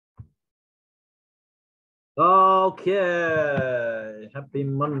Okay, happy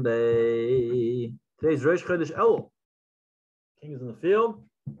Monday. Today's Rosh Chodesh Elul. King is in the field.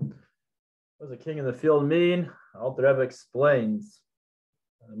 What does a king in the field mean? Alter Rebbe explains.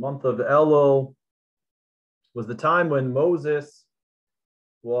 The month of Elul was the time when Moses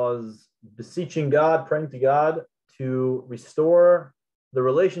was beseeching God, praying to God to restore the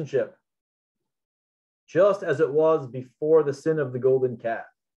relationship, just as it was before the sin of the golden calf.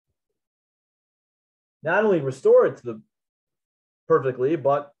 Not only restore it to the perfectly,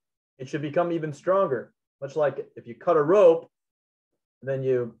 but it should become even stronger. Much like if you cut a rope, and then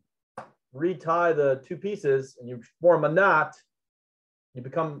you retie the two pieces and you form a knot, you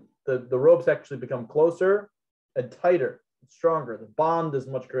become the ropes actually become closer and tighter, and stronger. The bond is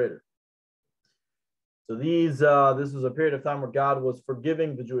much greater. So this was a period of time where God was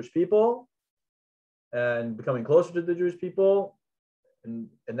forgiving the Jewish people and becoming closer to the Jewish people, and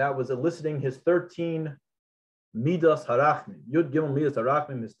that was eliciting his 13 Midas Harachmim, Yud Gimel Midas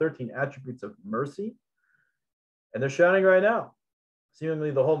Harachmim, his 13 attributes of mercy. And they're shining right now.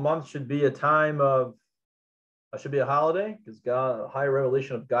 Seemingly the whole month should be a time of, should be a holiday, because God, a high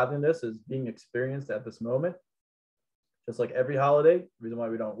revelation of godliness is being experienced at this moment. Just like every holiday, the reason why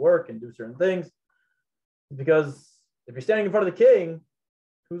we don't work and do certain things is because if you're standing in front of the king,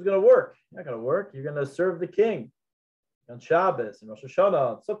 who's going to work? You're not going to work. You're going to serve the king on Shabbos and Rosh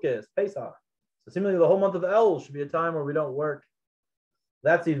Hashanah, Sukkot, Pesach. So seemingly the whole month of Elul should be a time where we don't work.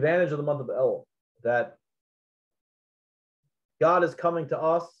 That's the advantage of the month of Elul, that God is coming to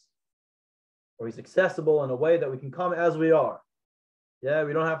us, or he's accessible in a way that we can come as we are. Yeah,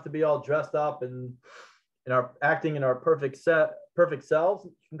 we don't have to be all dressed up and acting in our perfect selves.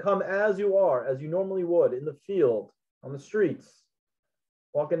 You can come as you are, as you normally would, in the field, on the streets,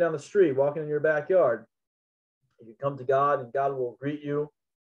 walking down the street, walking in your backyard. You can come to God, and God will greet you.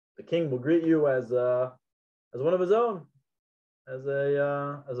 The king will greet you as one of his own, as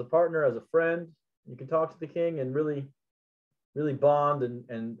a partner, as a friend. You can talk to the king and really bond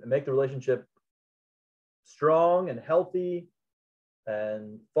and make the relationship strong and healthy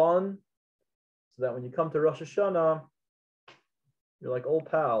and fun, so that when you come to Rosh Hashanah, you're like old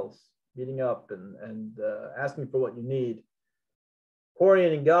pals, meeting up and asking for what you need,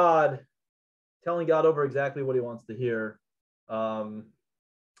 orienting God, telling God over exactly what he wants to hear on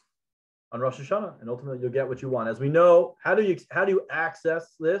Rosh Hashanah, and ultimately you'll get what you want. As we know, how do you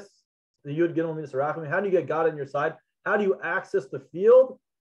access this? The Yud Gimel Midas Harachmim. How do you get God on your side? How do you access the field?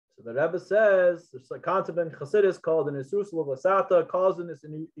 So the Rebbe says there's a concept in Chassidus called an Isus L'Vasata, calls in this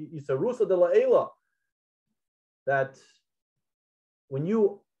in Isarusa de La'ela, that when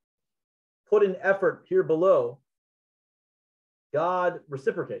you put in effort here below, God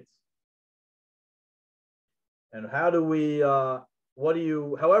reciprocates. And how do we?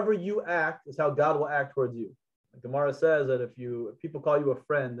 However you act is how God will act towards you. Like the Gemara says that if people call you a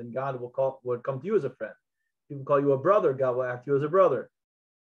friend, then God would come to you as a friend. If people call you a brother, God will act to you as a brother.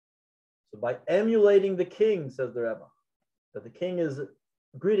 So by emulating the king, says the Rebbe, that the king is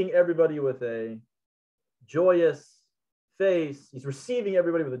greeting everybody with a joyous face. He's receiving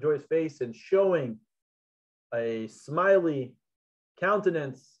everybody with a joyous face and showing a smiley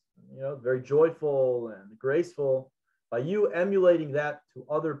countenance, very joyful and graceful. By you emulating that to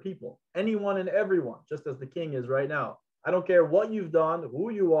other people, anyone and everyone, just as the king is right now. I don't care what you've done, who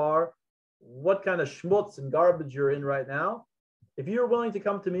you are, what kind of schmutz and garbage you're in right now. If you're willing to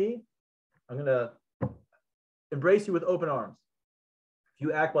come to me, I'm going to embrace you with open arms. If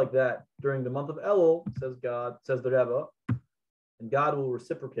you act like that during the month of Elul, says the Rebbe, and God will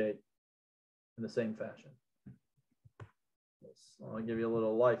reciprocate in the same fashion. I'll give you a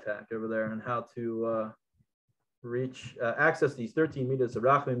little life hack over there on how to access these 13 Midas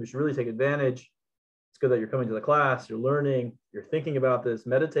Harachmim. You should really take advantage. It's good that you're coming to the class, you're learning, you're thinking about this,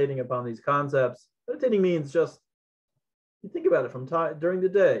 meditating upon these concepts. Meditating means just you think about it during the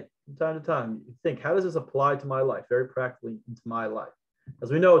day, from time to time. You think, how does this apply to my life, very practically into my life?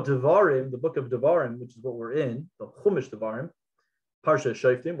 As we know, Devarim, the book of Devarim, which is what we're in, the Chumash Devarim, Parsha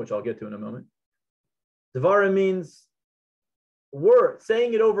Shoftim, which I'll get to in a moment. Devarim means word,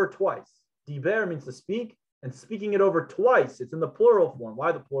 saying it over twice. Diber means to speak, and speaking it over twice. It's in the plural form.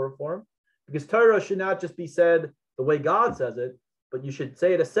 Why the plural form? Because Torah should not just be said the way God says it, but you should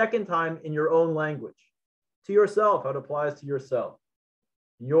say it a second time in your own language, to yourself, how it applies to yourself,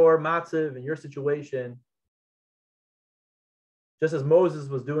 your matziv, in your situation, just as Moses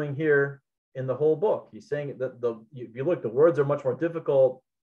was doing here in the whole book. He's saying that if you look, the words are much more difficult.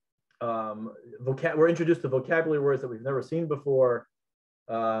 We're introduced to vocabulary words that we've never seen before.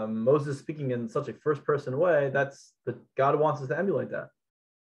 Moses speaking in such a first-person way, God wants us to emulate that.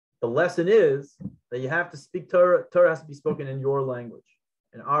 the lesson is that you have to speak Torah. Torah has to be spoken in your language,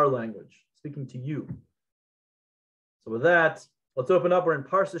 in our language, speaking to you. So with that, let's open up. We're in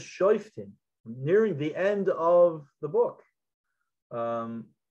Parsha Shoftim, nearing the end of the book.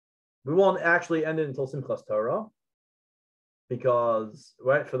 We won't actually end it until Simchas Torah, because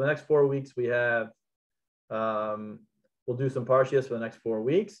right for the next 4 weeks we have we'll do some Parshias for the next 4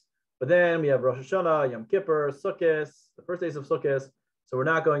 weeks, but then we have Rosh Hashanah, Yom Kippur, Sukkot, the first days of Sukkot. So we're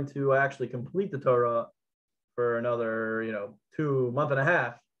not going to actually complete the Torah for another 2 months and a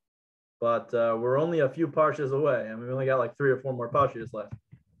half, but we're only a few Parshas away, and we've only got like 3 or 4 more Parshias left,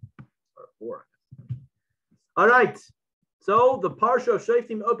 or 4. All right. So the Parsha of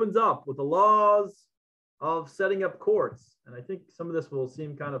Shoftim opens up with the laws of setting up courts. And I think some of this will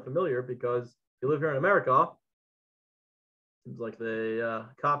seem kind of familiar because if you live here in America, it seems like they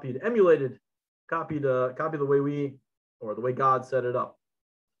copied the way the way God set it up.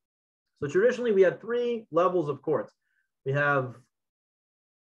 So traditionally we had 3 levels of courts. We have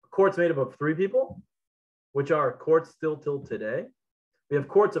courts made up of 3 people, which are courts still till today. We have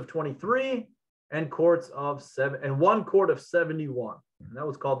courts of 23 and courts of 7, and 1 court of 71. And that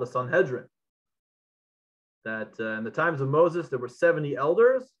was called the Sanhedrin. That in the times of Moses, there were 70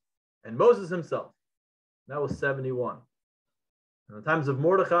 elders and Moses himself. That was 71. In the times of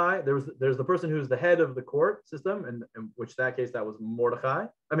Mordechai, there's the person who's the head of the court system, and in which that case that was Mordechai.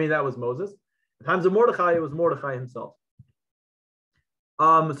 That was Moses. In the times of Mordechai, it was Mordechai himself.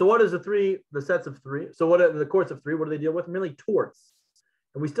 So what is the sets of 3? So what are the courts of 3? What do they deal with? Mainly torts.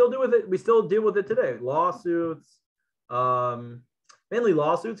 And we still deal with it. We still deal with it today. Lawsuits, mainly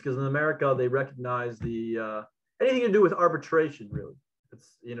lawsuits, because in America they recognize the anything to do with arbitration. Really,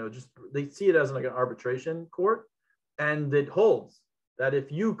 it's just they see it as like an arbitration court, and it holds that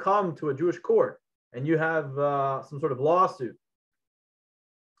if you come to a Jewish court and you have some sort of lawsuit,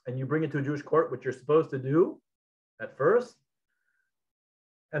 and you bring it to a Jewish court, which you're supposed to do at first,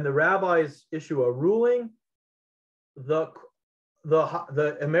 and the rabbis issue a ruling, the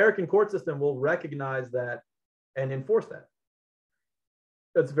American court system will recognize that and enforce that.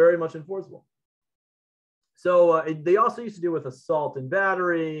 That's very much enforceable. So they also used to deal with assault and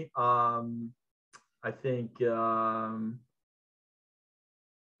battery. I think, what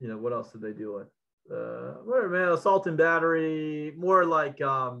else did they deal with? Assault and battery, more like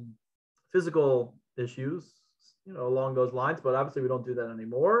physical issues, along those lines. But obviously we don't do that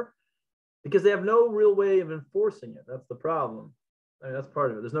anymore because they have no real way of enforcing it. That's the problem. That's part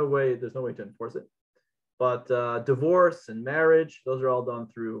of it. There's no way to enforce it. But divorce and marriage, those are all done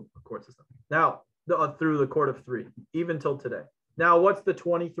through a court system. Now, through the court of 3, even till today. Now, what's the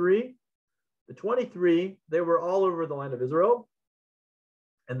 23? The 23, they were all over the land of Israel,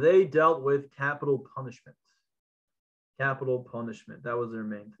 and they dealt with capital punishment. Capital punishment, that was their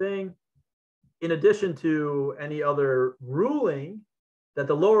main thing. In addition to any other ruling that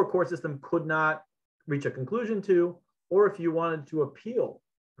the lower court system could not reach a conclusion to, or if you wanted to appeal,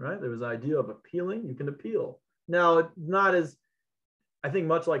 right? There was an idea of appealing. You can appeal. Now, not as, I think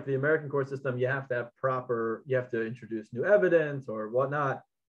much like the American court system, you have to introduce new evidence or whatnot.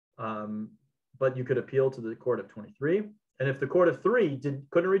 But you could appeal to the court of 23. And if the court of 3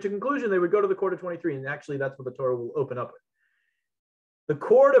 couldn't reach a conclusion, they would go to the court of 23. And actually, that's what the Torah will open up with. The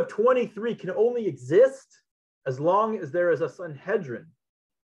court of 23 can only exist as long as there is a Sanhedrin.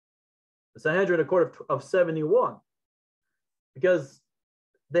 The Sanhedrin, a court of 71. Because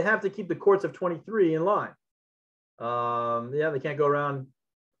they have to keep the courts of 23 in line. They can't go around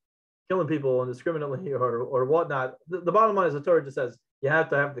killing people indiscriminately or whatnot. The bottom line is the Torah just says you have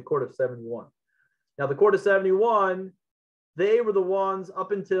to have the court of 71. Now, the court of 71, they were the ones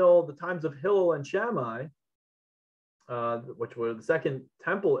up until the times of Hillel and Shammai, which were the Second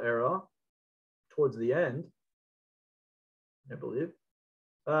Temple era, towards the end, I believe,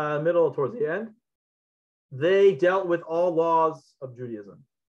 middle towards the end. They dealt with all laws of Judaism.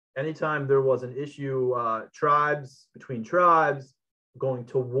 Anytime there was an issue, between tribes, going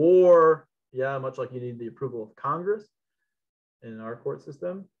to war, much like you need the approval of Congress in our court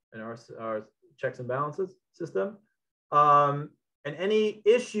system, in our checks and balances system, and any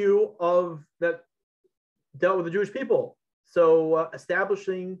issue that dealt with the Jewish people. So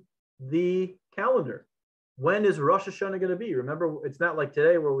establishing the calendar. When is Rosh Hashanah going to be? Remember, it's not like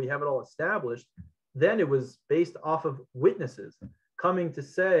today where we have it all established. Then it was based off of witnesses coming to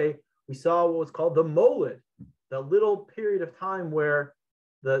say, we saw what was called the Moled, the little period of time where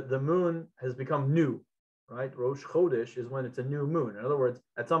the moon has become new, right? Rosh Chodesh is when it's a new moon. In other words,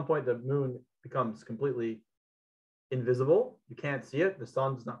 at some point, the moon becomes completely invisible. You can't see it. The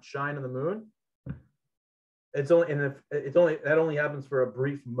sun does not shine on the moon. that only happens for a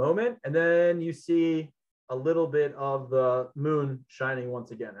brief moment, and then you see a little bit of the moon shining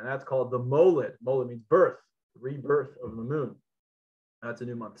once again, and that's called the moled. Moled means birth, rebirth of the moon. That's a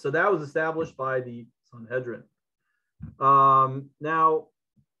new month. So that was established by the Sanhedrin. Now,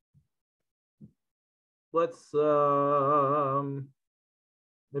 let's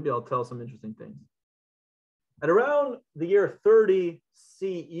maybe I'll tell some interesting things. At around the year 30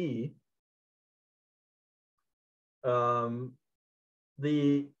 CE, the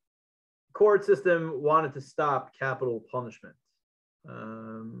court system wanted to stop capital punishment.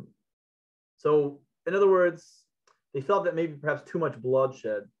 So, in other words, they felt that maybe perhaps too much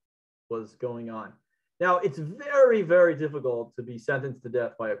bloodshed was going on. Now, it's very, very difficult to be sentenced to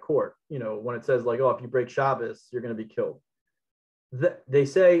death by a court. You know, when it says like, oh, if you break Shabbos, you're going to be killed. They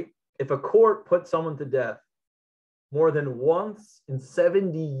say if a court put someone to death more than once in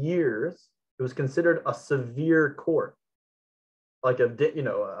 70 years, it was considered a severe court, like a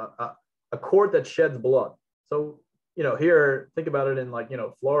court that sheds blood. So, you know, here, think about it in like, you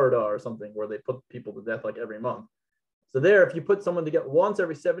know, Florida or something where they put people to death like every month. So there, if you put someone to get once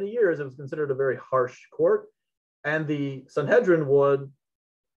every 70 years, it was considered a very harsh court. And the Sanhedrin would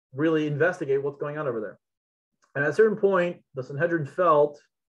really investigate what's going on over there. And at a certain point, the Sanhedrin felt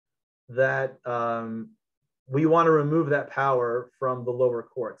that we want to remove that power from the lower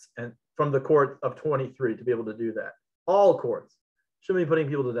courts and from the court of 23 to be able to do that. All courts shouldn't be putting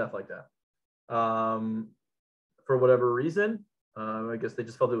people to death like that. For whatever reason, I guess they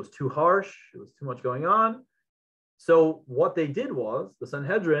just felt it was too harsh. It was too much going on. So what they did was the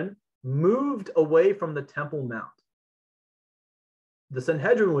Sanhedrin moved away from the Temple Mount. The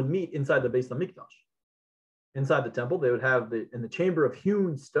Sanhedrin would meet inside the Beis HaMikdash. Inside the temple, they would have in the chamber of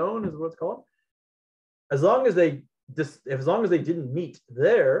hewn stone, is what it's called. As long as they didn't meet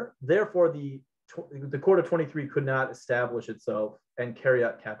there, therefore the court of 23 could not establish itself and carry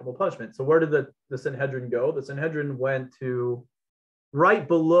out capital punishment. So where did the Sanhedrin go? The Sanhedrin went to right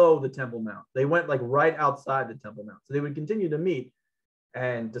below the Temple Mount. They went like right outside the Temple Mount. So they would continue to meet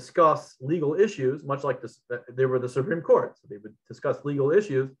and discuss legal issues, much like this. They were the Supreme Court. So they would discuss legal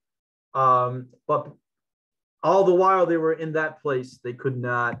issues. But all the while they were in that place, they could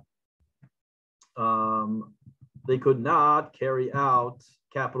not carry out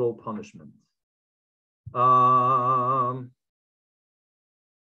capital punishment. Now,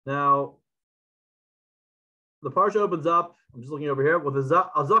 the Parsha opens up. I'm just looking over here with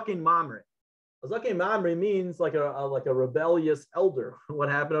Azakin Mamre. Azakin Mamre means like a rebellious elder. What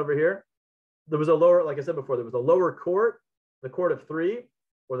happened over here? There was a lower, like I said before, there was a lower court, the court of 3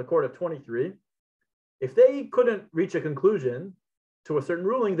 or the court of 23. If they couldn't reach a conclusion to a certain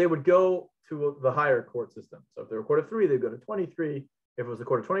ruling, they would go to the higher court system. So if they were a court of 3, they'd go to 23. If it was a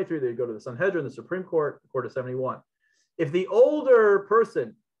court of 23, they'd go to the Sanhedrin, the Supreme Court, the court of 71. If the older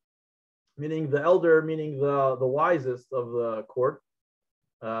person, meaning the elder, meaning the wisest of the court,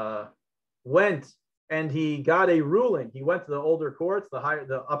 went and he got a ruling, he went to the older courts,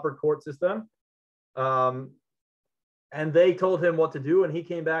 the upper court system, and they told him what to do, and he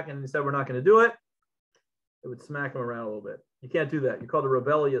came back and he said, we're not going to do it. It would smack him around a little bit. You can't do that. You're called a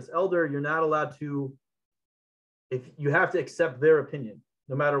rebellious elder. You're not allowed to, if you have to accept their opinion,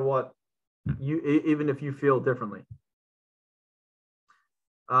 no matter what, even if you feel differently.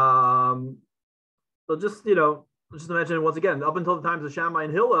 So just to mention it once again, up until the times of Shammai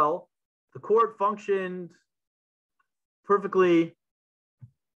and Hillel, the court functioned perfectly.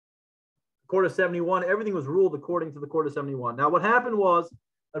 The court of 71, everything was ruled according to the court of 71. Now, what happened was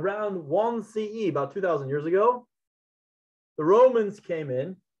around 1 CE, about 2,000 years ago, the Romans came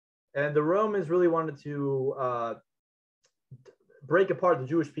in, and the Romans really wanted to break apart the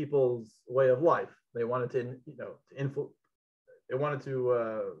Jewish people's way of life. They wanted to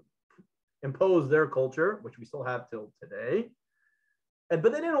impose their culture, which we still have till today.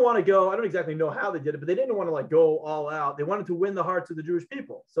 But they didn't want to go, I don't exactly know how they did it, but they didn't want to like go all out. They wanted to win the hearts of the Jewish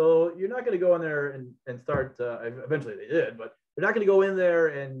people. So you're not going to go in there and start, eventually they did, but you're not going to go in there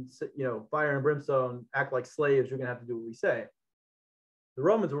and, fire and brimstone, act like slaves. You're going to have to do what we say. The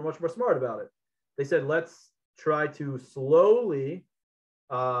Romans were much more smart about it. They said, let's try to slowly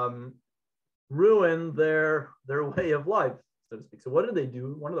ruin their way of life, so to speak. So what did they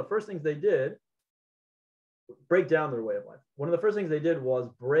do? One of the first things they did, break down their way of life. One of the first things they did was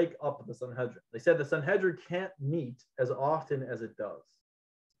break up the Sanhedrin. They said the Sanhedrin can't meet as often as it does.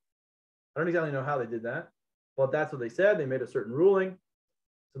 I don't exactly know how they did that, but that's what they said. They made a certain ruling.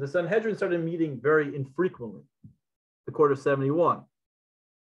 So the Sanhedrin started meeting very infrequently, the court of 71.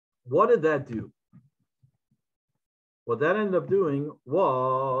 What did that do? What that ended up doing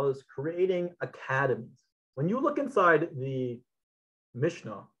was creating academies. When you look inside the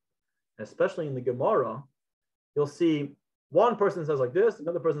Mishnah, especially in the Gemara, you'll see one person says like this,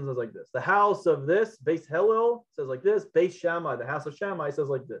 another person says like this. The house of this, Beis Hillel, says like this. Beis Shammai, the house of Shammai, says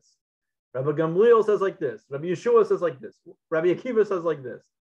like this. Rabbi Gamliel says like this. Rabbi Yeshua says like this. Rabbi Akiva says like this.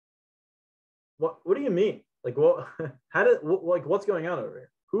 What do you mean? Like, what? What's going on over here?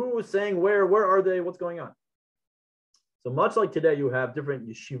 Who is saying where? Where are they? What's going on? So much like today, you have different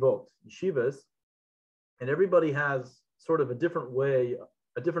yeshivas, and everybody has sort of a different way,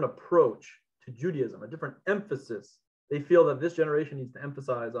 a different approach to Judaism, a different emphasis. They feel that this generation needs to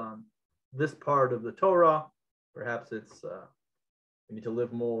emphasize on this part of the Torah. Perhaps it's we need to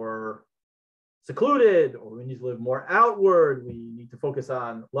live more secluded, or we need to live more outward. We need to focus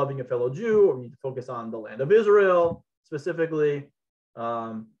on loving a fellow Jew, or we need to focus on the land of Israel specifically,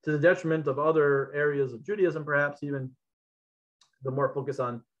 to the detriment of other areas of Judaism, perhaps even the more focus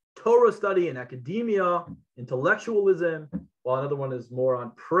on Torah study and academia, intellectualism, while another one is more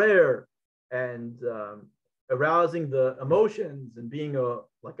on prayer and arousing the emotions and being a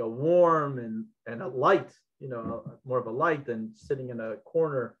warm and a light, more of a light than sitting in a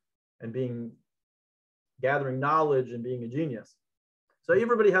corner and gathering knowledge and being a genius. So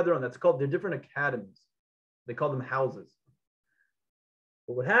everybody had their own. They're different academies. They call them houses.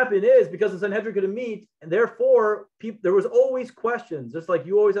 But what happened is, because the Sanhedrin couldn't meet, and therefore there was always questions. Just like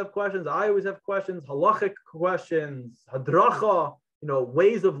you always have questions, I always have questions, halachic questions, hadracha,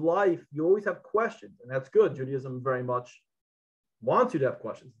 ways of life. You always have questions, and that's good. Judaism very much wants you to have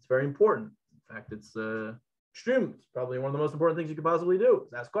questions. It's very important. In fact, it's extreme. It's probably one of the most important things you could possibly do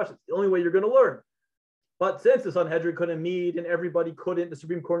is ask questions. It's the only way you're going to learn. But since the Sanhedrin couldn't meet and everybody couldn't, the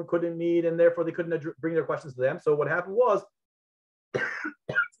Supreme Court couldn't meet, and therefore they couldn't bring their questions to them. So what happened was,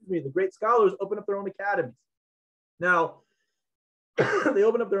 the great scholars opened up their own academies. Now, they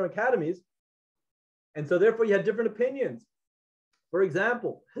opened up their own academies, and so therefore you had different opinions. For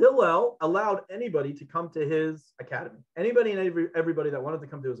example, Hillel allowed anybody to come to his academy. Anybody and everybody that wanted to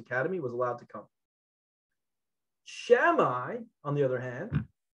come to his academy was allowed to come. Shammai, on the other hand,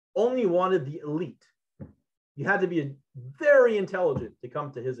 only wanted the elite. You had to be very intelligent to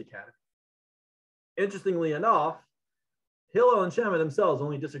come to his academy. Interestingly enough, Hillel and Shammai themselves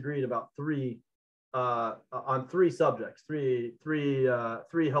only disagreed about on three subjects, three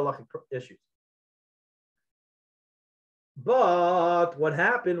halachic issues. But what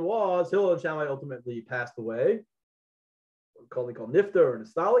happened was Hillel and Shammai ultimately passed away. They call Nifter or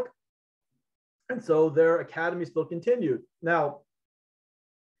Nistalik. And so their academy still continued. Now,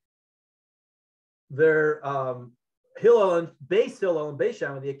 their Hillel and Beis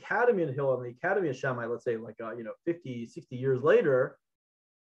Shammai, the academy of Hillel and the academy of Shammai, let's say 50, 60 years later,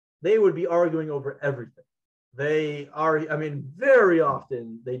 they would be arguing over everything. Very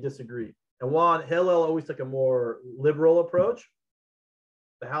often they disagree. And Hillel always took a more liberal approach,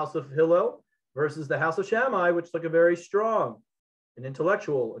 the house of Hillel, versus the house of Shammai, which took a very strong and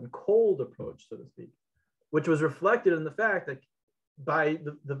intellectual and cold approach, so to speak, which was reflected in the fact that by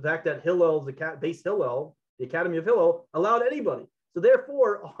the fact that Hillel's Beis Hillel, the Academy of Hillel, allowed anybody. So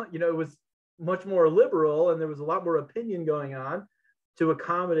therefore, it was much more liberal, and there was a lot more opinion going on to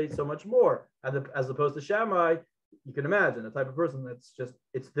accommodate so much more. As opposed to Shammai, you can imagine a type of person that's just,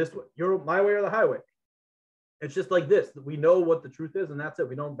 it's this way. You're my way or the highway. It's just like this. We know what the truth is, and that's it.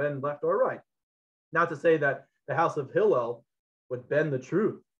 We don't bend left or right. Not to say that the house of Hillel would bend the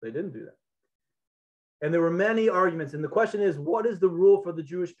truth. They didn't do that. And there were many arguments. And the question is, what is the rule for the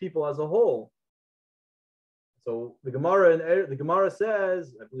Jewish people as a whole? So the Gemara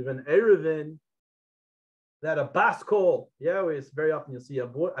says, I believe in Eruvin, that a bas kol, it's very often you'll see a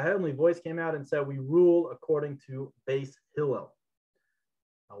heavenly voice came out and said, we rule according to Beis Hillel.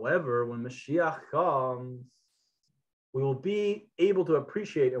 However, when Mashiach comes, we will be able to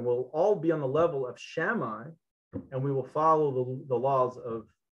appreciate, and we'll all be on the level of Shammai, and we will follow the laws of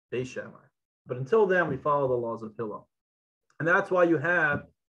Beis Shammai. But until then, we follow the laws of Hillel. And that's why you have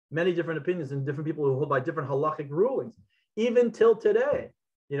many different opinions and different people who hold by different halachic rulings, even till today.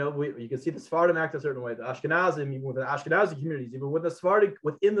 You can see the Sephardim act a certain way. The Ashkenazim, even with the Ashkenazi communities, even with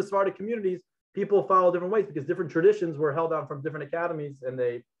within the Sephardic communities, people follow different ways because different traditions were held out from different academies, and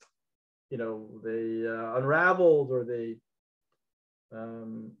they unraveled, or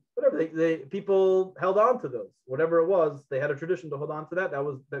people held on to those. Whatever it was, they had a tradition to hold on to that.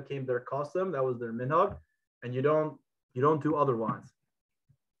 That became their custom. That was their minhag, and you don't do otherwise.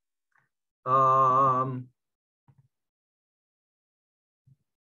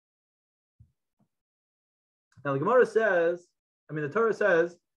 Now the Gemara says, the Torah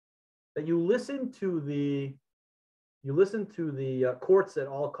says that you listen to the courts at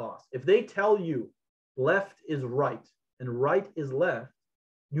all costs. If they tell you left is right and right is left,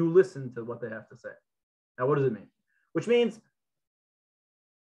 you listen to what they have to say. Now, what does it mean? Which means,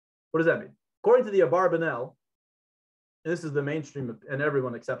 what does that mean? According to the Abarbanel, and this is the mainstream, and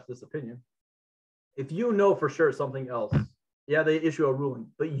everyone accepts this opinion, if you know for sure something else, yeah, they issue a ruling,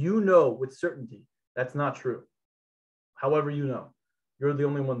 but you know with certainty that's not true. However, you know, you're the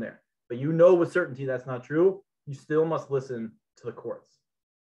only one there, but you know with certainty that's not true, you still must listen to the courts.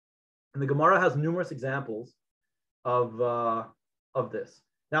 And the Gemara has numerous examples of this.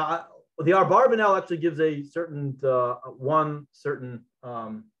 Now, the Abarbanel actually gives a certain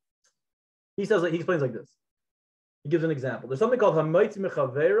he says, he explains like this. He gives an example. There's something called Hamaitzi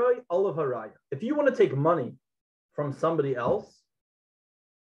Mechaveroi Olav Haraya. If you want to take money from somebody else,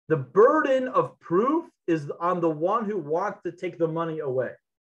 the burden of proof is on the one who wants to take the money away.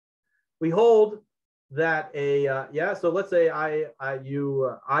 We hold that so let's say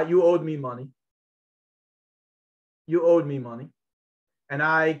you owed me money. You owed me money. And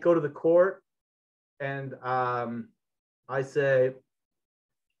I go to the court and I say,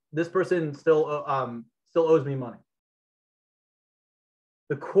 this person still owes me money.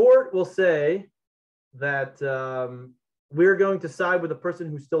 The court will say that we're going to side with the person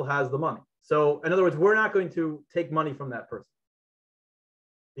who still has the money. So in other words, we're not going to take money from that person.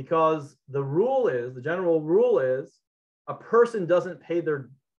 Because the general rule is, a person doesn't pay their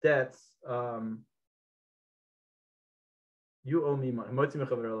debts. You owe me money. The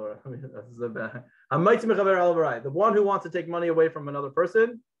one who wants to take money away from another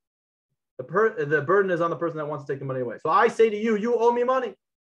person, the burden is on the person that wants to take the money away. So I say to you, you owe me money.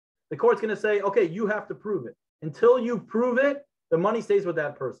 The court's going to say, okay, you have to prove it. Until you prove it, the money stays with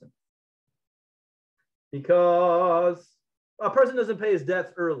that person. Because a person doesn't pay his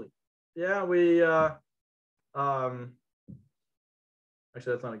debts early. Yeah, actually,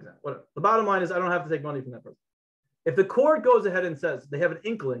 that's not exact. Whatever. The bottom line is, I don't have to take money from that person. If the court goes ahead and says they have an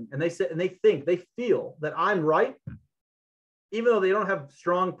inkling and they feel that I'm right, even though they don't have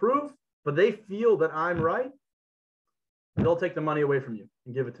strong proof, but they feel that I'm right, they'll take the money away from you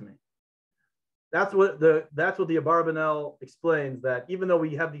and give it to me. That's what the Abarbanel explains, that even though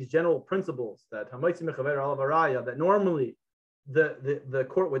we have these general principles that that normally the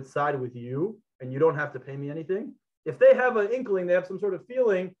court would side with you and you don't have to pay me anything. If they have an inkling, they have some sort of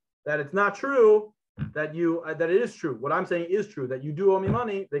feeling that it's not true, that it is true. What I'm saying is true, that you do owe me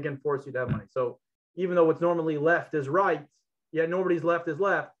money, they can force you to have money. So even though what's normally left is right, nobody's left is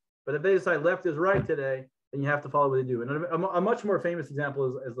left. But if they decide left is right today, then you have to follow what they do. And a much more famous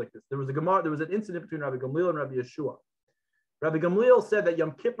example is like this. There was an incident between Rabbi Gamliel and Rabbi Yeshua. Rabbi Gamliel said that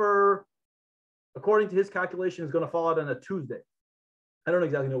Yom Kippur, according to his calculation, is going to fall out on a Tuesday. I don't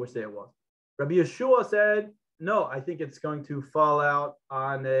exactly know which day it was. Rabbi Yeshua said, no, I think it's going to fall out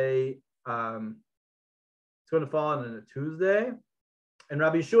on a Tuesday. And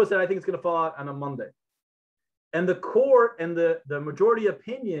Rabbi Yeshua said, I think it's going to fall out on a Monday. And the court and the majority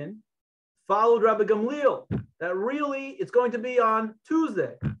opinion followed Rabbi Gamliel, that really it's going to be on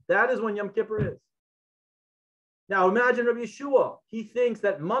Tuesday. That is when Yom Kippur is. Now imagine Rabbi Yeshua. He thinks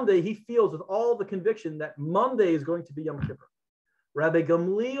that Monday, he feels with all the conviction that Monday is going to be Yom Kippur. Rabbi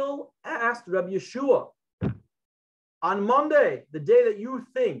Gamliel asked Rabbi Yeshua, on Monday, the day that you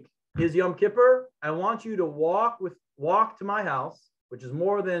think is Yom Kippur, I want you to walk to my house, which is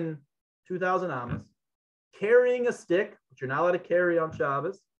more than 2,000 amas, carrying a stick, which you're not allowed to carry on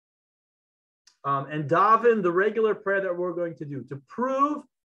Shabbos, and daven the regular prayer that we're going to do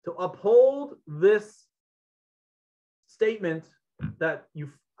to uphold this statement that you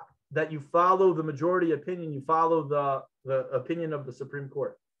follow the majority opinion, you follow the opinion of the Supreme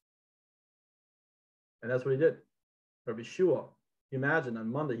Court. And that's what he did. Rabbi Shua, you imagine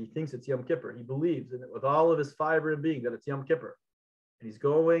on Monday, he thinks it's Yom Kippur. He believes in it with all of his fiber and being that it's Yom Kippur. And he's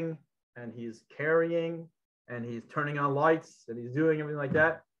going and he's carrying and he's turning on lights and he's doing everything like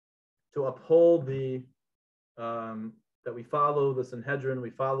that to uphold that we follow the Sanhedrin,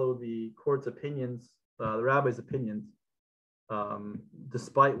 we follow the court's opinions, the rabbi's opinions,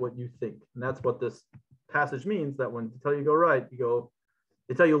 despite what you think. And that's what this passage means, that when they tell you go right,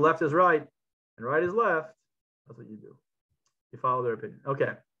 they tell you left is right and right is left. That's what you do. You follow their opinion.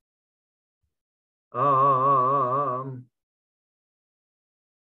 Okay.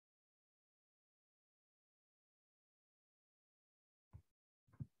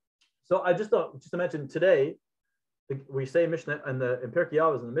 So I just to mention today, we say Mishnah and in Pirkei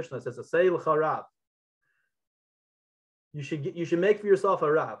Avos in the Mishnah it says Asay l'charav. You should make for yourself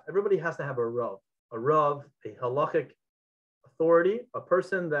a rav. Everybody has to have a rav, a halachic authority, a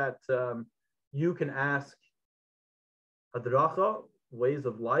person that you can ask adracha, ways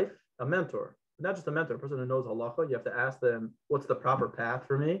of life, a mentor. not just a mentor, a person who knows halacha. You have to ask them, what's the proper path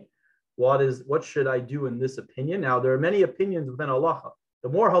for me? What should I do in this opinion? Now, there are many opinions within halacha. The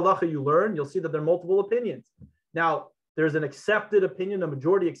more halacha you learn, you'll see that there are multiple opinions. Now, there's an accepted opinion, a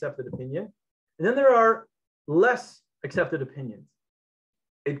majority accepted opinion, and then there are less accepted opinions.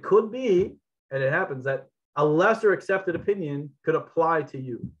 It could be, and it happens, that a lesser accepted opinion could apply to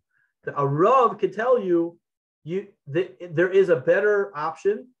you. A Rav could tell you, there is a better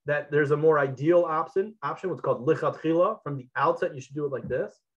option, that there's a more ideal option, what's called lichatchila. From the outset, you should do it like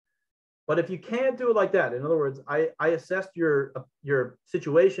this. But if you can't do it like that, in other words, I assessed your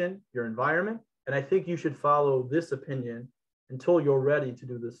situation, your environment, and I think you should follow this opinion until you're ready to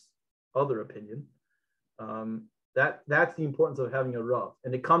do this other opinion. That's the importance of having a Rav,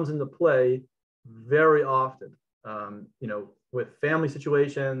 and it comes into play very often. With family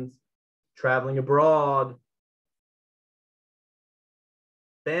situations, traveling abroad,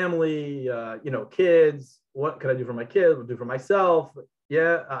 family, kids. What can I do for my kids? What do I do for myself?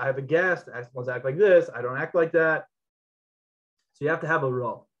 Yeah, I have a guest. I want to act like this. I don't act like that. So you have to have a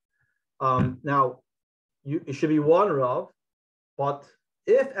Rav. Now, it should be one Rav, but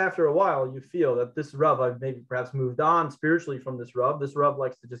if after a while you feel that this Rav, I've maybe perhaps moved on spiritually from this Rav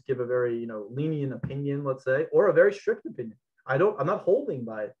likes to just give a very lenient opinion, let's say, or a very strict opinion. I'm not holding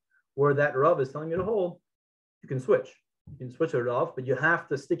by it. Where that Rav is telling you to hold, you can switch. You can switch a Rav, but you have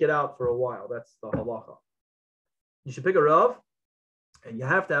to stick it out for a while. That's the halacha. You should pick a Rav, and you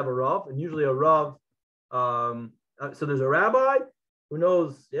have to have a Rav, and usually a Rav. So there's a rabbi who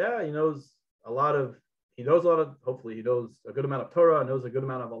knows, hopefully he knows a good amount of Torah, knows a good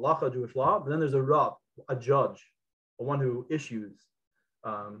amount of halacha, Jewish law. But then there's a Rav, a judge, one who issues,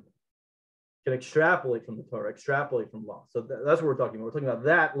 can extrapolate from the Torah, extrapolate from law. So that's what we're talking about. We're talking about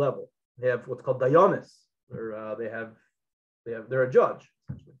that level. They have what's called dayanis, where they're a judge,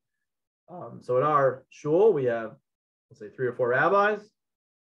 essentially. So in our shul, we have, let's say, 3 or 4 rabbis,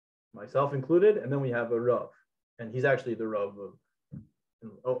 myself included, and then we have a Rav. And he's actually the Rav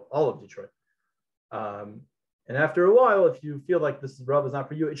of all of Detroit. And after a while, if you feel like this Rav is not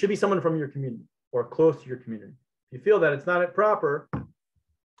for you, it should be someone from your community or close to your community. If you feel that it's not proper,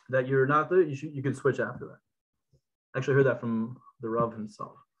 that you're not there, you can switch after that. I actually heard that from the Rav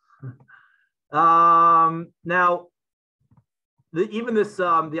himself. Now,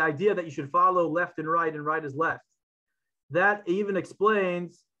 the idea that you should follow left and right is left, that even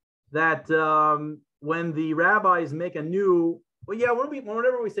explains that when the rabbis make a new,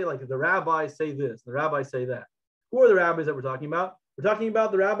 whenever we say like the rabbis say this, the rabbis say that, who are the rabbis that we're talking about? We're talking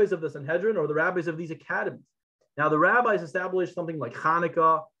about the rabbis of the Sanhedrin or the rabbis of these academies. Now, the rabbis established something like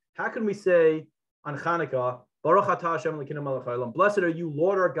Hanukkah. How can we say on Hanukkah, Baruch atah Hashem Elokeinu melech haolam, blessed are you,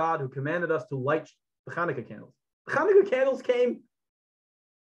 Lord our God, who commanded us to light the Hanukkah candles. The Hanukkah candles came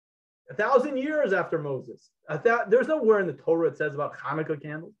 1,000 years after Moses. There's nowhere in the Torah it says about Hanukkah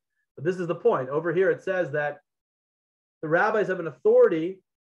candles, but this is the point. Over here it says that the rabbis have an authority,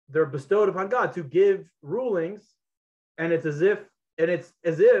 they're bestowed upon God to give rulings, and it's as if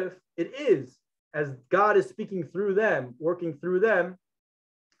as God is speaking through them, working through them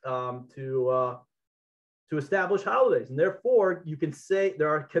to establish holidays. And therefore, you can say there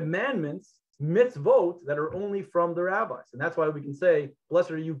are commandments, mitzvot, that are only from the rabbis. And that's why we can say,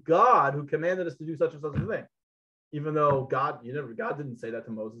 blessed are you, God, who commanded us to do such and such a thing. Even though God didn't say that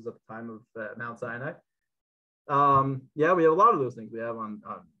to Moses at the time of Mount Sinai. We have a lot of those things. We have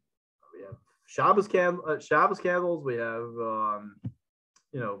we have Shabbos candles. We have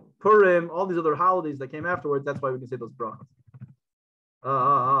Purim, all these other holidays that came afterwards. That's why we can say those brachas.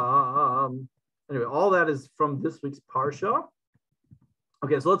 Anyway, all that is from this week's Parsha.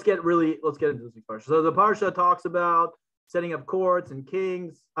 Okay, so let's get into this week's Parsha. So the Parsha talks about setting up courts and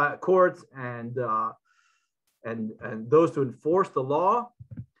kings, courts and those to enforce the law.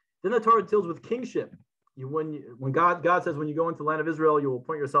 Then the Torah deals with kingship. When God says, when you go into the land of Israel, you will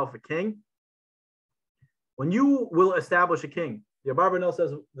appoint yourself a king. When you will establish a king, the Abarbanel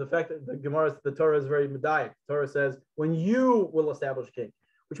says the fact that the Torah is very medayik. The Torah says, when you will establish a king,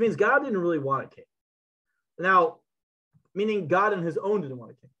 which means God didn't really want a king. Now, meaning God on his own didn't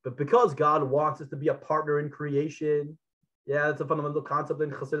want a king, but because God wants us to be a partner in creation, that's a fundamental concept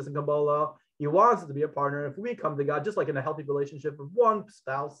in Chassidus and Kabbalah. He wants us to be a partner. If we come to God, just like in a healthy relationship, if one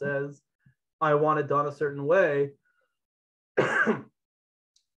spouse says, I want it done a certain way,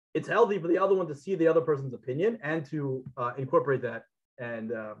 it's healthy for the other one to see the other person's opinion and to incorporate that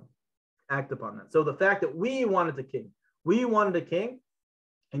and act upon that. So the fact that we wanted a king,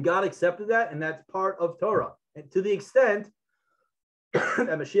 and God accepted that, and that's part of Torah. And to the extent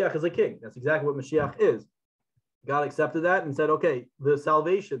that Mashiach is a king, that's exactly what Mashiach is. God accepted that and said, okay, the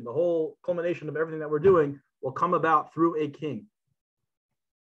salvation, the whole culmination of everything that we're doing will come about through a king.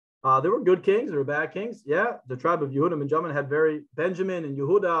 There were good kings, there were bad kings. Yeah, the tribe of Yehuda and Benjamin had Benjamin and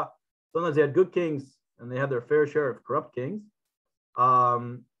Yehuda, sometimes they had good kings and they had their fair share of corrupt kings.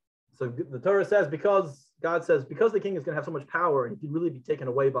 So the Torah says, God says, because the king is going to have so much power and he can really be taken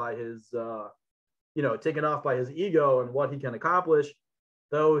away by his, taken off by his ego and what he can accomplish,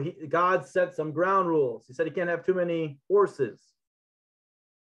 though God set some ground rules. He said he can't have too many horses.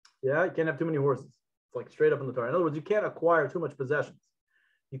 Yeah, you can't have too many horses. It's like straight up in the Torah. In other words, you can't acquire too much possessions.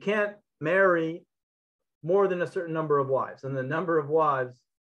 You can't marry more than a certain number of wives. And the number of wives,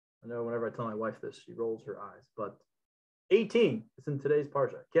 I know whenever I tell my wife this, she rolls her eyes, but 18 is in today's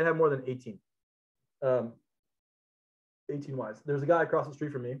Parsha. Can't have more than 18. 18 wives. There's a guy across the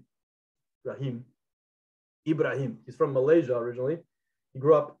street from me, Ibrahim. He's from Malaysia originally. He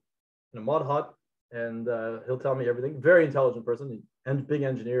grew up in a mud hut, and he'll tell me everything. Very intelligent person, and big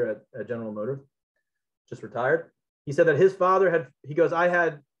engineer at General Motors, just retired. He said that his father I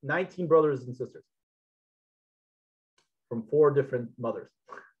had 19 brothers and sisters from 4 different mothers.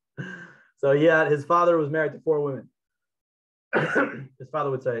 So his father was married to 4 women. His father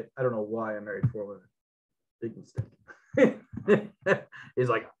would say, I don't know why I married 4 women. Big mistake. He's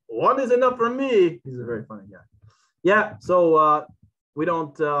like, 1 is enough for me. He's a very funny guy. Yeah, so you're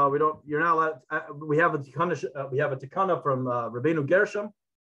not allowed, we have a tikana from Rabbeinu Gershom.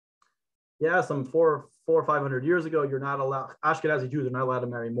 Yeah, some 400 or 500 years ago, you're not allowed, Ashkenazi Jews are not allowed to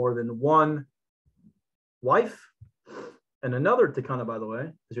marry more than 1 wife. And another tikana, by the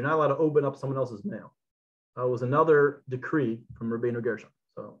way, is you're not allowed to open up someone else's mail. It was another decree from Rabbeinu Gershom.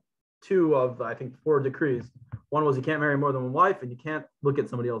 So 2 of, I think, 4 decrees. One was you can't marry more than 1 wife, and you can't look at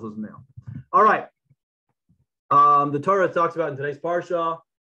somebody else's mail. All right. The Torah talks about in today's Parsha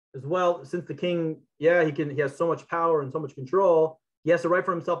as well, since the king, he has so much power and so much control, he has to write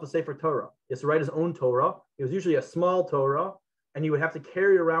for himself a Sefer Torah. He has to write his own Torah. It was usually a small Torah, and he would have to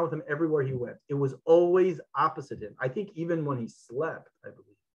carry it around with him everywhere he went. It was always opposite him. I think even when he slept, I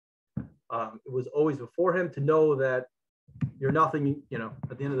believe. It was always before him, to know that you're nothing,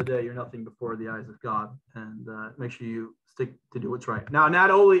 at the end of the day, you're nothing before the eyes of God, and make sure you stick to do what's right. Now, not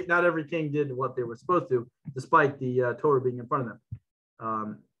every king did what they were supposed to, despite the Torah being in front of them.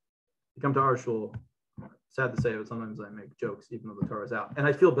 You come to our shul, sad to say, but sometimes I make jokes, even though the Torah is out. And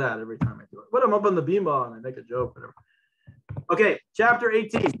I feel bad every time I do it. But I'm up on the bima and I make a joke, whatever. Okay, chapter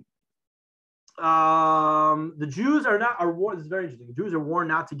 18. The Jews are warned, this is very interesting. The Jews are warned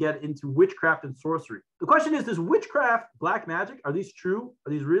not to get into witchcraft and sorcery. The question is witchcraft, black magic, are these true?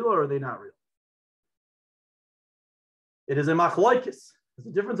 Are these real or are they not real? It is a machloikis. It's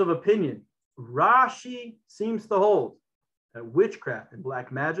a difference of opinion. Rashi seems to hold that witchcraft and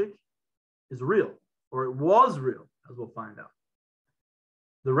black magic is real, or it was real, as we'll find out.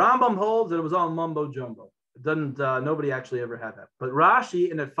 The Rambam holds that it was all mumbo jumbo. It doesn't. Nobody actually ever had that. But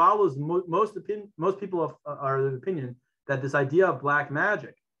Rashi, and it follows most people are of the opinion that this idea of black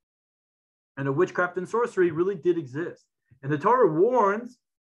magic and of witchcraft and sorcery really did exist. And the Torah warns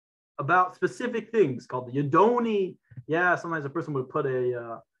about specific things called the Yadoni. Yeah, sometimes a person would put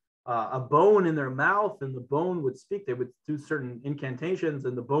a bone in their mouth, and the bone would speak. They would do certain incantations,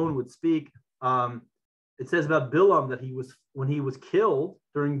 and the bone would speak. It says about Bilam that when he was killed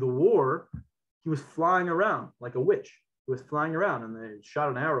during the war, he was flying around like a witch. He was flying around, and they shot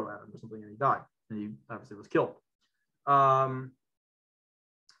an arrow at him or something, and he died. And he obviously was killed.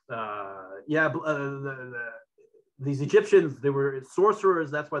 These Egyptians, they were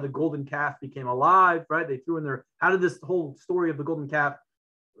sorcerers. That's why the golden calf became alive, right? They threw in their. How did this whole story of the golden calf?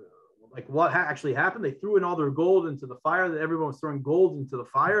 Like what actually happened? They threw in all their gold into the fire. That everyone was throwing gold into the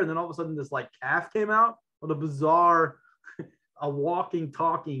fire, and then all of a sudden, this like calf came out. What a bizarre, a walking,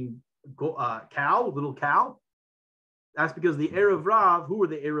 talking little cow. That's because the Erev Rav, who were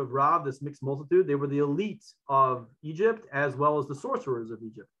the Erev Rav, this mixed multitude, they were the elite of Egypt as well as the sorcerers of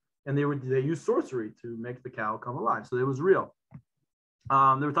Egypt, and they used sorcery to make the cow come alive. So it was real. They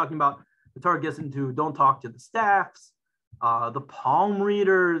were talking about the Torah gets into don't talk to the staffs, the palm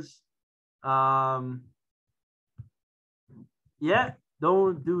readers. Don't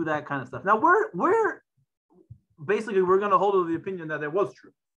do that kind of stuff. Now we're going to hold to the opinion that it was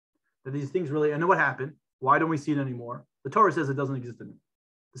true, that these things really. And what happened? Why don't we see it anymore? The Torah says it doesn't exist anymore.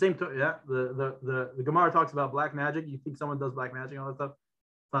 The same, the Gemara talks about black magic. You think someone does black magic and all that stuff?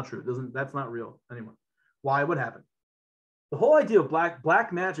 It's not true. That's not real anymore. Why? What happened? The whole idea of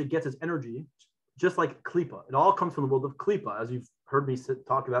black magic gets its energy just like Klippa. It all comes from the world of Klippa, as you've heard me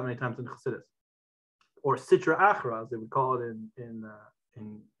talk about many times in Chassidus, or Sitra Achra, as they would call it in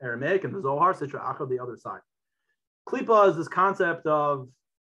Aramaic, and the Zohar, Sitra Achra, the other side. Klipa is this concept of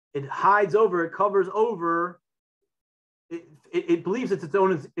it hides over, it covers over, it believes it's its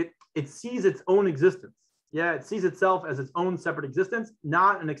own, it sees its own existence. Yeah, it sees itself as its own separate existence,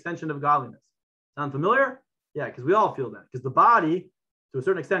 not an extension of godliness. Sound familiar? Yeah, because we all feel that. Because the body, to a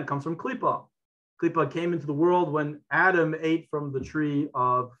certain extent, comes from Klipa. Klipa came into the world when Adam ate from the tree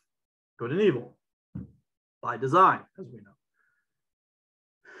of good and evil, by design, as we know.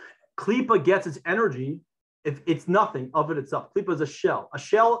 Klipa gets its energy if it's nothing of it itself. Klipa is a shell. A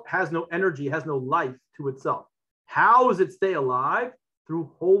shell has no energy, has no life to itself. How does it stay alive?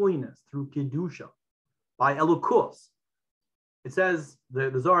 Through holiness, through kedusha, by elukus. It says,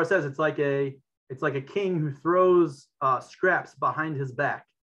 the Zohar says it's like a king who throws scraps behind his back.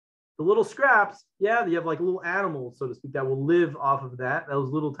 The little scraps, yeah, you have like little animals, so to speak, that will live off of that,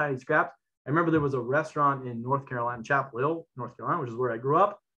 those little tiny scraps. I remember there was a restaurant in North Carolina, Chapel Hill, North Carolina, which is where I grew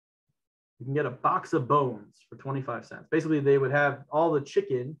up. You can get a box of bones for 25 cents. Basically, they would have all the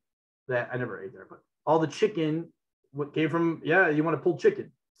chicken that I never ate there, but all the chicken what came from, yeah, you want to pull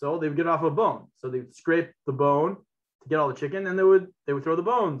chicken. So they would get it off a bone. So they would scrape the bone to get all the chicken, and they would throw the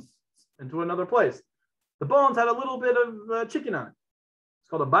bones into another place. The bones had a little bit of chicken on it. It's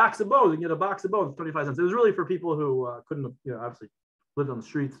called a box of bones. You can get a box of bones, 25 cents. It was really for people who couldn't, obviously lived on the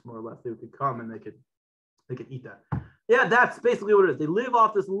streets more or less. They could come and they could eat that. Yeah, that's basically what it is. They live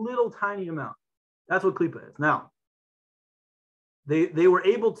off this little tiny amount. That's what klipa is. Now, they were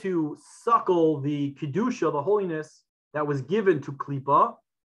able to suckle the kedusha, the holiness that was given to klipa,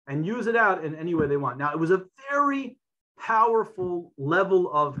 and use it out in any way they want. Now, it was a very powerful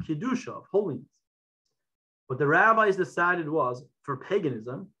level of kedusha, of holiness. What the rabbis decided was for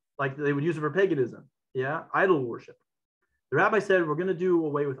paganism, like they would use it for paganism, idol worship. The rabbi said, we're going to do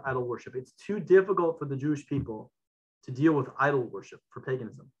away with idol worship. It's too difficult for the Jewish people to deal with idol worship for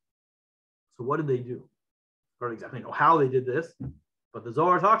paganism. So what did they do? I don't exactly know how they did this, but the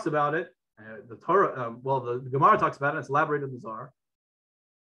Zohar talks about it. The Torah, the Gemara talks about it. It's elaborated in the Zohar.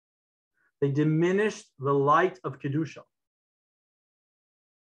 They diminished the light of Kedusha.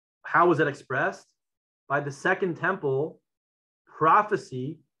 How was it expressed? By the second temple,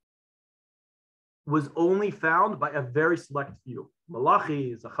 prophecy was only found by a very select few.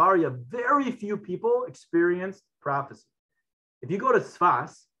 Malachi, Zachariah, very few people experienced prophecy. If you go to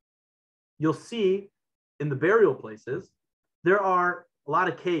Tzfas, you'll see in the burial places, there are a lot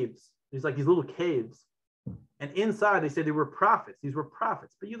of caves. There's like these little caves. And inside, they say they were prophets. These were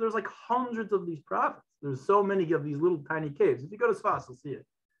prophets. But there's like hundreds of these prophets. There's so many of these little tiny caves. If you go to Tzfas, you'll see it.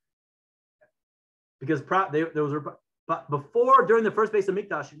 Because but before, during the first base of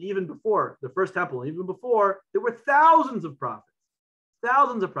Mikdash, and even before the first temple, and even before, there were thousands of prophets.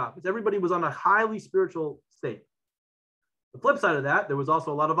 Thousands of prophets. Everybody was on a highly spiritual state. The flip side of that, there was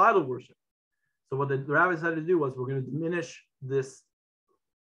also a lot of idol worship. So what the rabbis had to do was, we're going to diminish this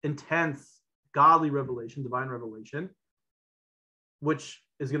intense godly revelation, divine revelation, which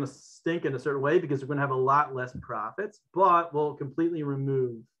is going to stink in a certain way because we're going to have a lot less prophets, but we'll completely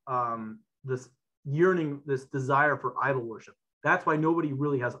remove this yearning, this desire for idol worship. That's why nobody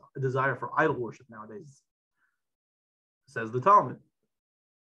really has a desire for idol worship nowadays, says the Talmud.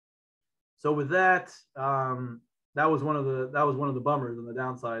 So with that, that was one of the bummers and the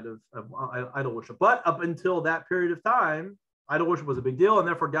downside of idol worship. But up until that period of time, idol worship was a big deal, and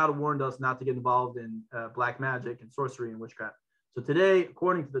therefore God warned us not to get involved in black magic and sorcery and witchcraft. So today,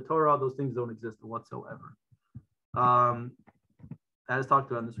 according to the Torah, those things don't exist whatsoever. As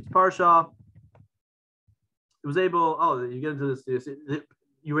talked about in this week's Parsha, it was able, you get into this,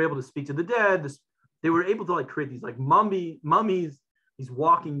 you were able to speak to the dead. They were able to like create these like mummies, these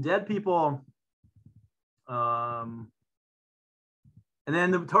walking dead people. And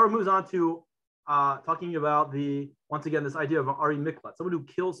then the Torah moves on to talking about once again, this idea of an Ari Miklat, someone who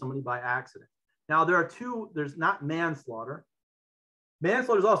kills somebody by accident. Now there's not manslaughter.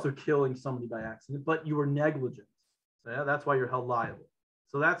 Manslaughter is also killing somebody by accident, but you were negligent. So that's why you're held liable.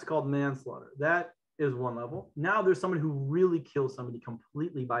 So that's called manslaughter. That is one level. Now there's someone who really kills somebody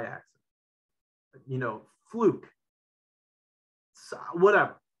completely by accident. Fluke,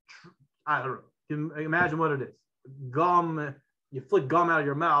 whatever. I don't know. You can imagine what it is. Gum, you flick gum out of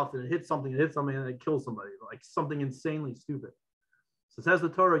your mouth and it hits something, and it kills somebody, like something insanely stupid. So it says the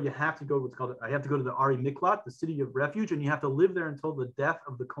Torah, you have to go to I have to go to the Ari Miklat, the city of refuge, and you have to live there until the death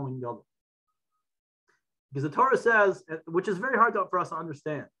of the Kohen Gadol. Because the Torah says, which is very hard for us to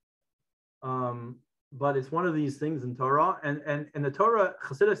understand, but it's one of these things in Torah, and the Torah,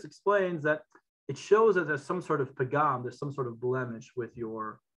 Chassidus explains that it shows that there's some sort of pagam, there's some sort of blemish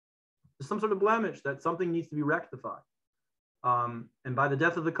there's some sort of blemish that something needs to be rectified. And by the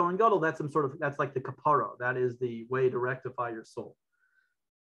death of the Kohen Gadol, that's like the kapara. That is the way to rectify your soul.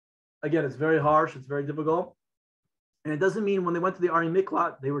 Again, it's very harsh. It's very difficult. And it doesn't mean when they went to the Ari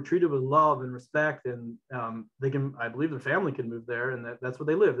Miklat, they were treated with love and respect, and I believe their family could move there, and that's where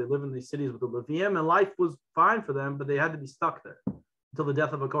they live. They live in these cities with the Levium, and life was fine for them, but they had to be stuck there until the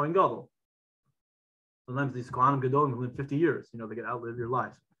death of a Kohen Gadol. Sometimes these Kohanim Gadolim live 50 years. They could outlive your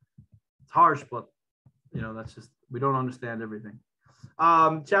life. It's harsh, but that's just, we don't understand everything.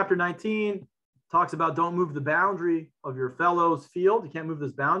 Chapter 19 talks about don't move the boundary of your fellow's field. You can't move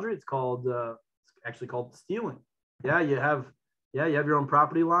this boundary. It's actually called stealing. You have your own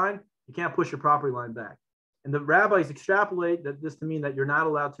property line. You can't push your property line back. And the rabbis extrapolate this to mean that you're not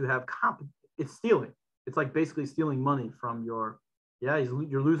allowed to have it's stealing. It's like basically stealing money from you're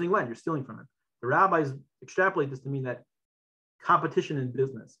losing land. You're stealing from it. The rabbis extrapolate this to mean that competition in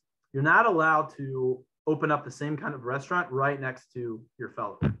business. You're not allowed to open up the same kind of restaurant right next to your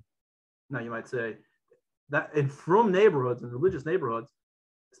fellow. Now you might say that in frum neighborhoods and religious neighborhoods,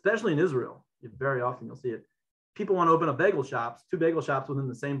 especially in Israel, very often you'll see it. People want to open up two bagel shops within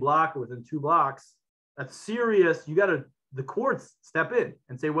the same block or within 2 blocks. That's serious. The courts step in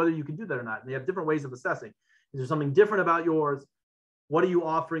and say whether you can do that or not. And they have different ways of assessing. Is there something different about yours? What are you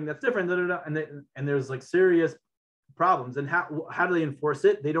offering that's different? And there's like serious problems. And how do they enforce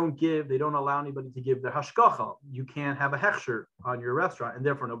it? They don't allow anybody to give their hashgacha. You can't have a hechsher on your restaurant, and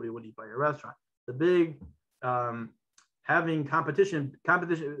therefore nobody would eat by your restaurant. The big having competition,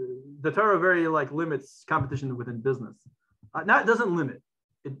 the Torah very limits competition within business. Doesn't limit.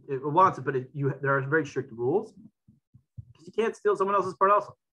 It wants it, but there are very strict rules because you can't steal someone else's part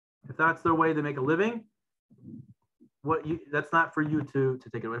also. If that's their way to make a living, that's not for you to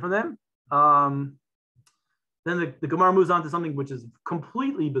take it away from them. Then the Gemara moves on to something which is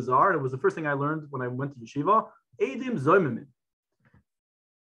completely bizarre. It was the first thing I learned when I went to yeshiva. Eidim zoymimim.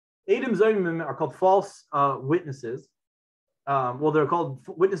 Eidim zoymimim are called false witnesses. They're called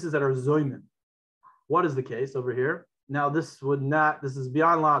witnesses that are zoymim. What is the case over here? Now, this is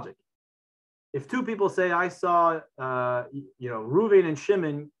beyond logic. If 2 people say, I saw, Reuven and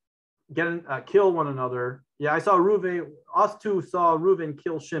Shimon kill one another. Yeah, I saw Reuven, us 2 saw Reuven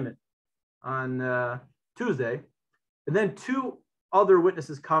kill Shimon on Tuesday. And then 2 other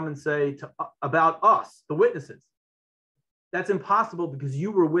witnesses come and say about us, the witnesses. That's impossible because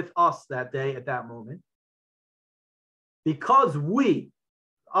you were with us that day at that moment. Because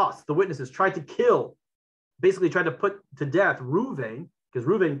us, the witnesses, tried to put to death Reuven, because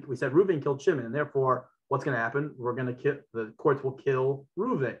we said Reuven killed Shimon, and therefore what's going to happen? The courts will kill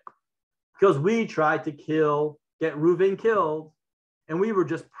Reuven. Because we tried to get Reuven killed, and we were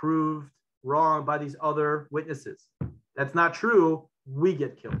just proved wrong by these other witnesses. That's not true. We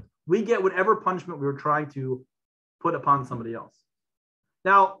get killed. We get whatever punishment we were trying to put upon somebody else.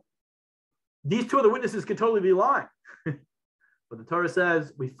 Now, these 2 other witnesses could totally be lying. But the Torah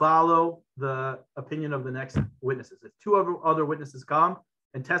says we follow the opinion of the next witnesses. If 2 other witnesses come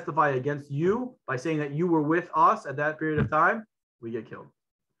and testify against you by saying that you were with us at that period of time, we get killed.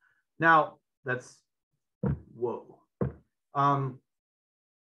 Now, that's whoa.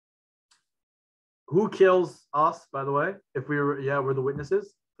 Who kills us, by the way? If we're the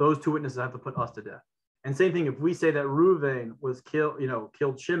witnesses, those 2 witnesses have to put us to death. And same thing, if we say that Reuven was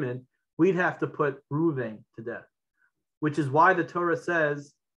killed Shimon, we'd have to put Reuven to death. Which is why the Torah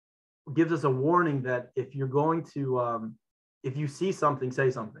gives us a warning that if you're going to, if you see something, say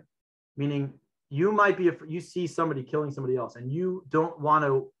something. Meaning you see somebody killing somebody else and you don't want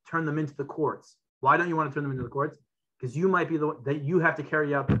to turn them into the courts. Why don't you want to turn them into the courts? Because you might be that you have to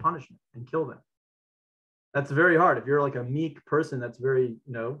carry out the punishment and kill them. That's very hard. If you're like a meek person that's very,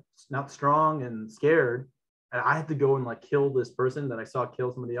 not strong and scared, and I have to go and kill this person that I saw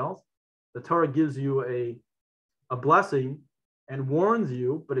kill somebody else, the Torah gives you a blessing and warns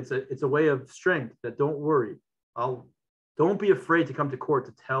you, but it's a way of strength that don't worry. Don't be afraid to come to court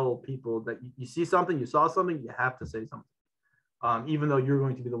to tell people that you see something, you saw something, you have to say something, even though you're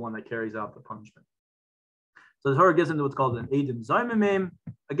going to be the one that carries out the punishment. So the Torah gets into what's called an Eidim Zaymimim.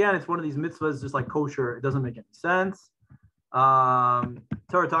 Again, it's one of these mitzvahs, just like kosher. It doesn't make any sense.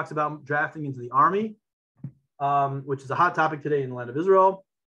 Torah talks about drafting into the army, which is a hot topic today in the land of Israel.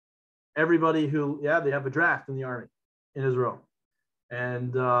 Everybody they have a draft in the army in Israel.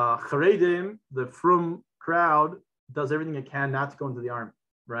 And Charedim, the frum crowd, does everything it can not to go into the army,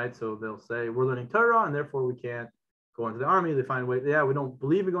 right? So they'll say, we're learning Torah, and therefore we can't go into the army. They find a way, we don't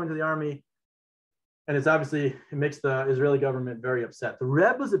believe in going to the army. And it makes the Israeli government very upset. The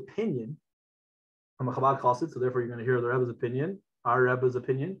Rebbe's opinion, I'm a Chabad Chassid, so therefore you're going to hear the Rebbe's opinion, our Rebbe's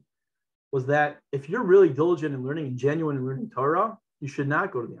opinion, was that if you're really diligent in learning and genuine in learning Torah, you should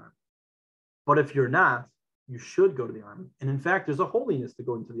not go to the army. But if you're not, you should go to the army. And in fact, there's a holiness to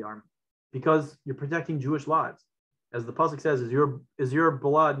going to the army because you're protecting Jewish lives. As the pasuk says, is your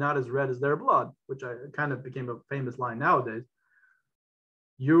blood not as red as their blood? Which kind of became a famous line nowadays.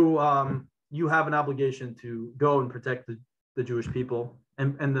 You have an obligation to go and protect the Jewish people.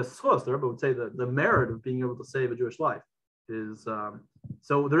 And the schos, the Rebbe would say the merit of being able to save a Jewish life is,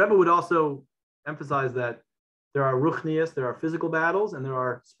 so the Rebbe would also emphasize that there are ruchnias, there are physical battles, and there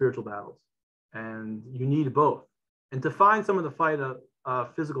are spiritual battles. And you need both. And to find someone to fight a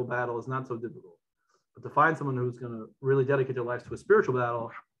physical battle is not so difficult. But to find someone who's going to really dedicate their lives to a spiritual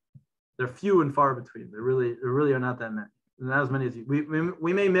battle, they're few and far between. There really are not that many. Not as many as you.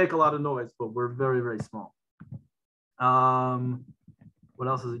 We may make a lot of noise, but we're very, very small. What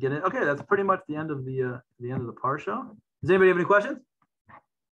else is it getting? Okay, that's pretty much the end of the Parsha. Does anybody have any questions?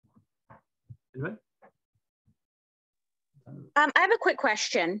 Anybody? I have a quick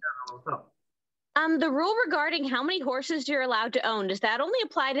question. Yeah, what's up? The rule regarding how many horses you're allowed to own, does that only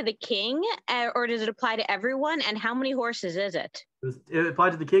apply to the king or does it apply to everyone? And how many horses is it? It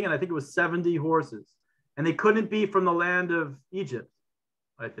applied to the king, and I think it was 70 horses. And they couldn't be from the land of Egypt,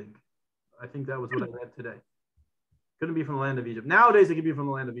 I think. I think that was what I read today. Couldn't be from the land of Egypt. Nowadays, it could be from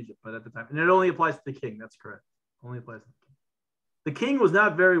the land of Egypt, but at the time. And it only applies to the king. That's correct. Only applies to the king. The king was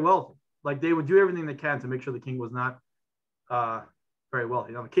not very wealthy. Like, they would do everything they can to make sure the king was not very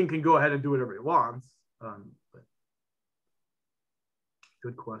wealthy. Now, the king can go ahead and do whatever he wants. But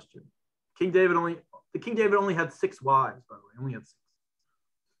good question. King David only had 6 wives, by the way. Only had 6.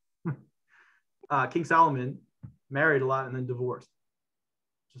 King Solomon married a lot and then divorced.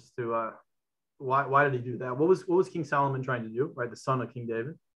 Just to why did he do that? What was King Solomon trying to do? Right, the son of King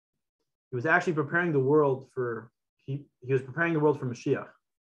David. He was actually preparing the world for he was preparing the world for Mashiach.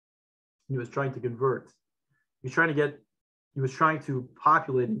 He was trying to convert. He was trying to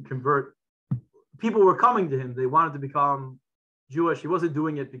populate and convert. People were coming to him. They wanted to become Jewish. He wasn't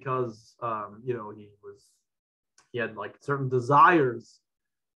doing it because he had like certain desires.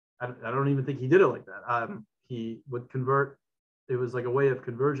 I don't even think he did it like that. He would convert. It was like a way of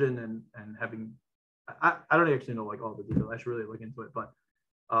conversion and having. I don't actually know like all the details. I should really look into it, but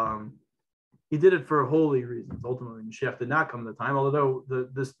he did it for holy reasons. Ultimately, Mashiach did not come at the time. Although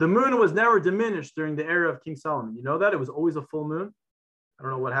the moon was never diminished during the era of King Solomon. You know that it was always a full moon. I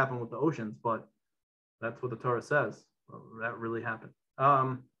don't know what happened with the oceans, but that's what the Torah says. Well, that really happened.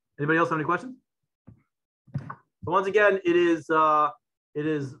 Anybody else have any questions? So once again, it is the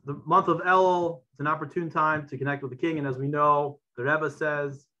month of Elul. It's an opportune time to connect with the king. And as we know, the Rebbe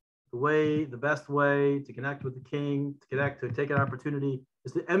says the best way to connect with the king, to take an opportunity,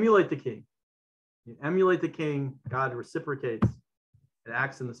 is to emulate the king. You emulate the king, God reciprocates. It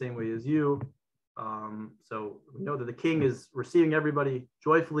acts in the same way as you. So we know that the king is receiving everybody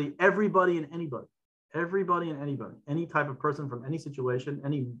joyfully, everybody and anybody, any type of person from any situation,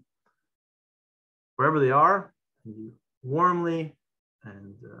 wherever they are, and you warmly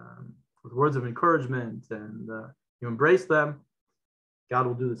and with words of encouragement and you embrace them. God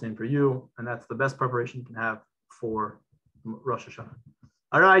will do the same for you, and that's the best preparation you can have for Rosh Hashanah.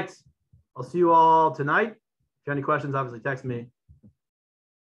 All right, I'll see you all tonight. If you have any questions, obviously text me.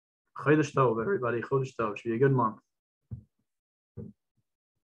 Chodesh Tov, everybody. Chodesh Tov. Should be a good month.